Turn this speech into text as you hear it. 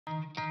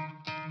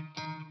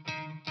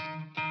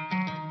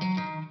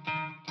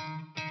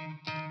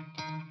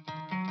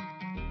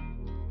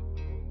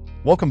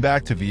Welcome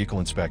back to Vehicle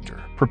Inspector.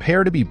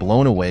 Prepare to be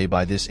blown away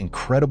by this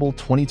incredible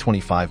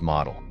 2025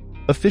 model.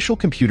 Official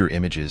computer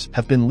images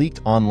have been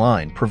leaked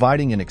online,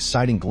 providing an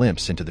exciting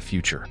glimpse into the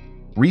future.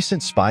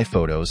 Recent spy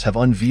photos have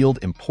unveiled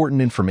important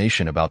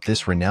information about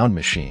this renowned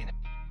machine.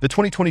 The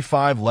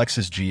 2025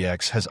 Lexus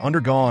GX has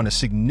undergone a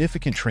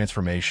significant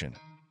transformation,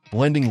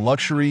 blending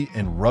luxury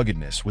and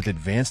ruggedness with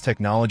advanced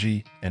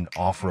technology and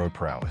off-road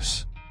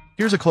prowess.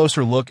 Here's a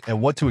closer look at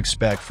what to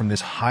expect from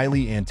this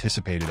highly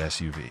anticipated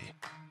SUV.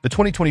 The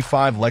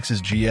 2025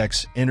 Lexus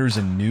GX enters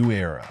a new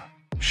era,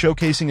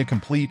 showcasing a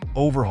complete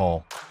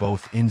overhaul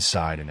both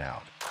inside and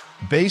out.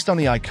 Based on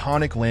the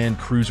iconic Land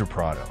Cruiser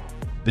Prado,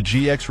 the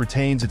GX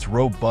retains its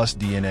robust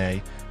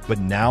DNA, but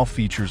now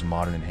features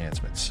modern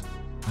enhancements.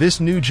 This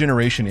new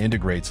generation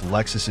integrates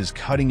Lexus's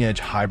cutting-edge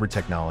hybrid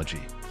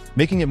technology,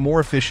 making it more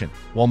efficient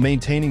while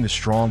maintaining the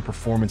strong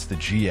performance the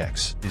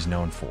GX is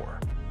known for.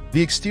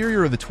 The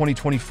exterior of the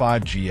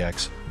 2025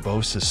 GX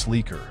boasts a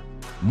sleeker,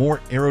 more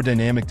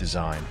aerodynamic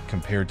design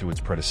compared to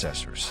its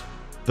predecessors.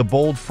 The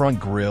bold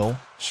front grille,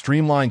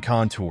 streamlined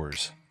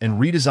contours, and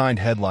redesigned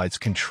headlights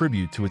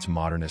contribute to its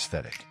modern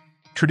aesthetic.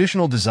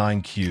 Traditional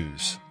design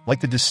cues,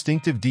 like the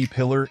distinctive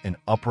D-pillar and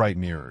upright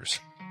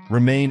mirrors,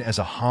 remain as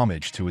a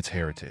homage to its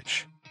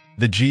heritage.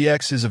 The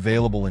GX is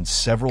available in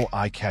several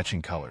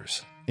eye-catching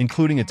colors,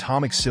 including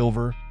atomic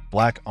silver,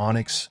 black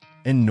onyx,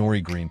 and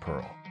Nori Green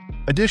Pearl.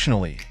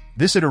 Additionally,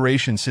 this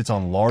iteration sits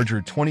on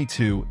larger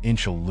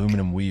 22-inch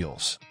aluminum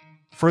wheels,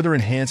 further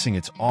enhancing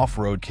its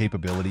off-road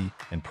capability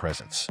and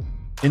presence.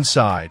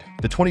 Inside,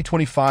 the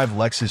 2025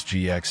 Lexus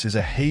GX is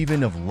a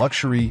haven of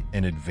luxury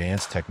and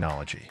advanced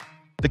technology.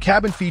 The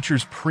cabin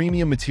features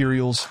premium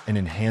materials and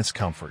enhanced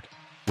comfort,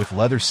 with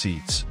leather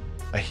seats,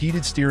 a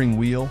heated steering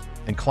wheel,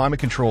 and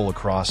climate control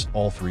across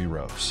all 3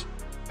 rows.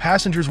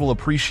 Passengers will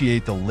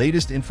appreciate the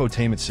latest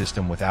infotainment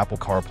system with Apple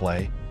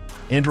CarPlay,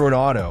 Android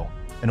Auto,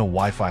 and a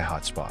Wi-Fi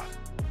hotspot.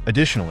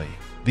 Additionally,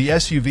 the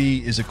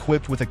SUV is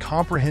equipped with a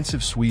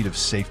comprehensive suite of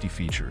safety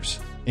features,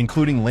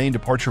 including lane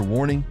departure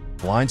warning,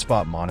 blind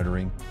spot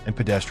monitoring, and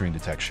pedestrian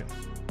detection.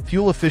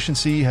 Fuel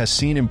efficiency has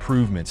seen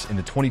improvements in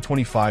the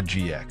 2025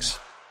 GX,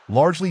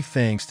 largely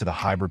thanks to the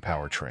hybrid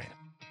powertrain.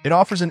 It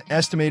offers an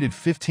estimated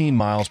 15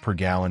 miles per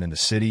gallon in the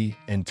city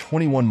and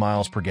 21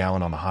 miles per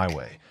gallon on the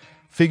highway,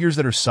 figures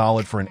that are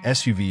solid for an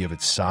SUV of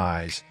its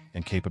size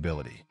and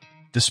capability.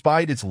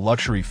 Despite its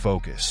luxury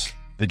focus,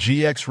 the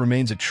GX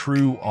remains a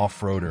true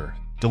off-roader,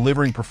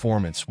 delivering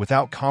performance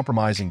without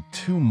compromising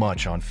too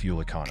much on fuel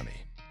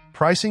economy.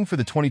 Pricing for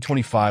the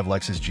 2025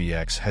 Lexus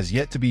GX has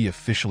yet to be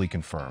officially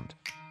confirmed,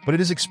 but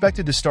it is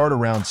expected to start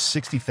around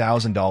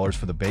 $60,000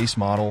 for the base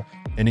model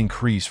and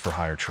increase for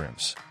higher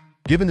trims.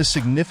 Given the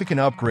significant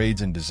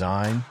upgrades in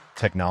design,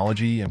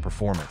 technology, and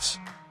performance,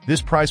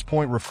 this price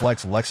point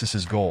reflects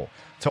Lexus's goal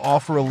to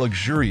offer a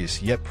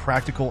luxurious yet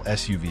practical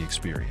SUV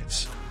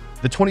experience.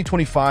 The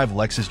 2025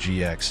 Lexus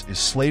GX is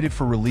slated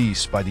for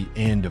release by the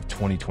end of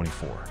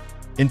 2024.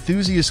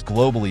 Enthusiasts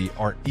globally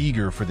are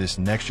eager for this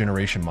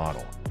next-generation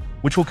model,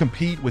 which will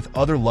compete with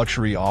other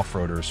luxury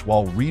off-roaders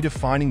while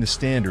redefining the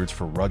standards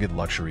for rugged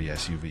luxury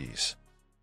SUVs.